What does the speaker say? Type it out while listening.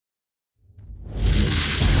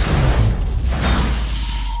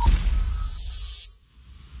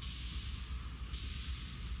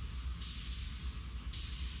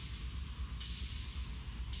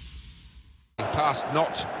Task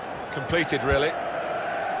not completed, really.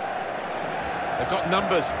 They've got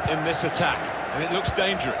numbers in this attack, and it looks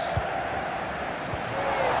dangerous.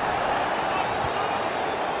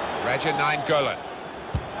 Raja 9 Golan.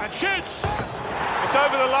 And shoots! It's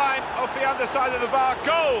over the line, off the underside of the bar,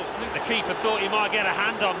 goal! I think the keeper thought he might get a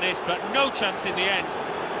hand on this, but no chance in the end.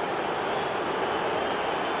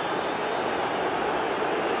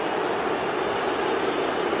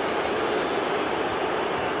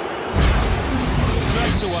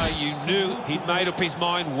 Straight away you knew he'd made up his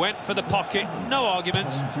mind, went for the pocket, no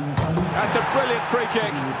arguments. That's a brilliant free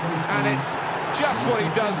kick, and it's just what he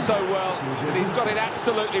does so well, that he's got it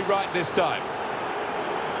absolutely right this time.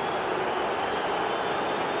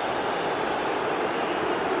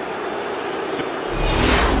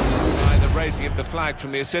 Raising of the flag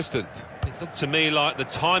from the assistant. It looked to me like the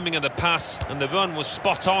timing of the pass and the run was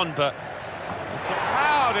spot on, but...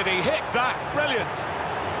 How did he hit that? Brilliant!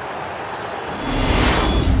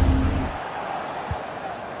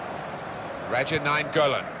 Raja 9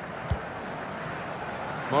 Golan.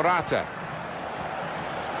 Morata.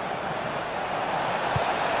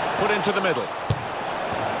 Put into the middle.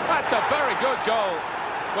 That's a very good goal.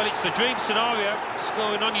 Well, it's the dream scenario,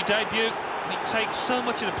 scoring on your debut, and it takes so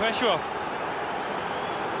much of the pressure off.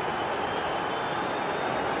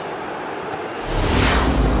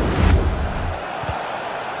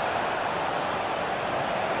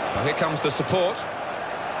 Well, here comes the support.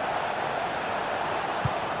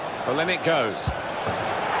 Well, then it goes.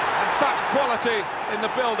 And such quality in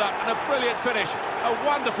the build-up, and a brilliant finish. A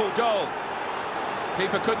wonderful goal.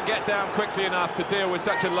 Keeper couldn't get down quickly enough to deal with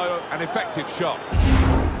such a low and effective shot.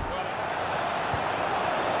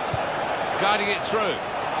 Guiding it through.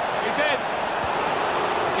 He's in.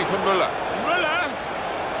 Keeper Müller. Müller!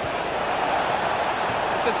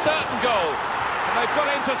 It's a certain goal. And they've got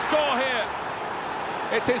him to score here.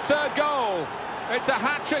 It's his third goal. It's a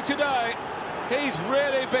hat-trick today. He's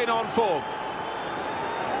really been on form.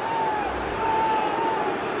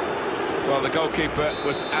 Well, the goalkeeper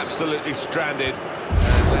was absolutely stranded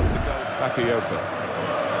and let the goal back open.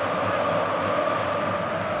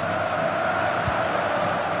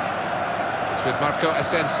 It's with Marco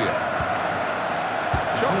Asensio.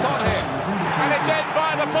 Shots on him. And it's in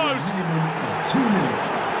via the post. 2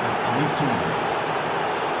 minutes and 18.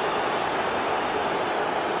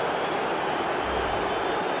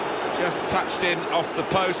 Just touched in off the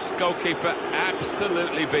post, goalkeeper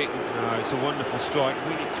absolutely beaten. No, it's a wonderful strike,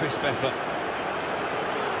 really crisp effort.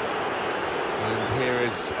 And here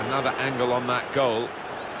is another angle on that goal.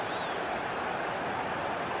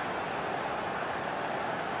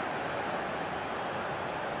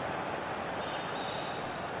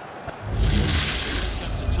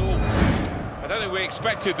 I don't think we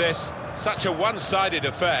expected this, such a one-sided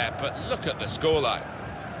affair, but look at the scoreline.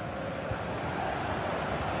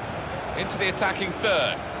 Into the attacking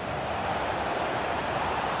third.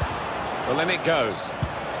 Well, then it goes.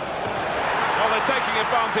 Well, they're taking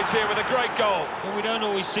advantage here with a great goal. Well, we don't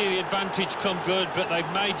always see the advantage come good, but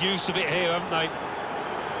they've made use of it here, haven't they?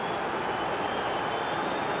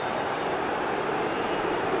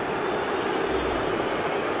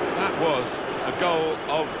 That was a goal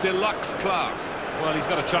of deluxe class. Well, he's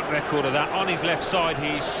got a track record of that. On his left side,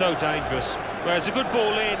 he's so dangerous. Whereas a good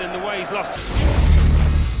ball in, and the way he's lost...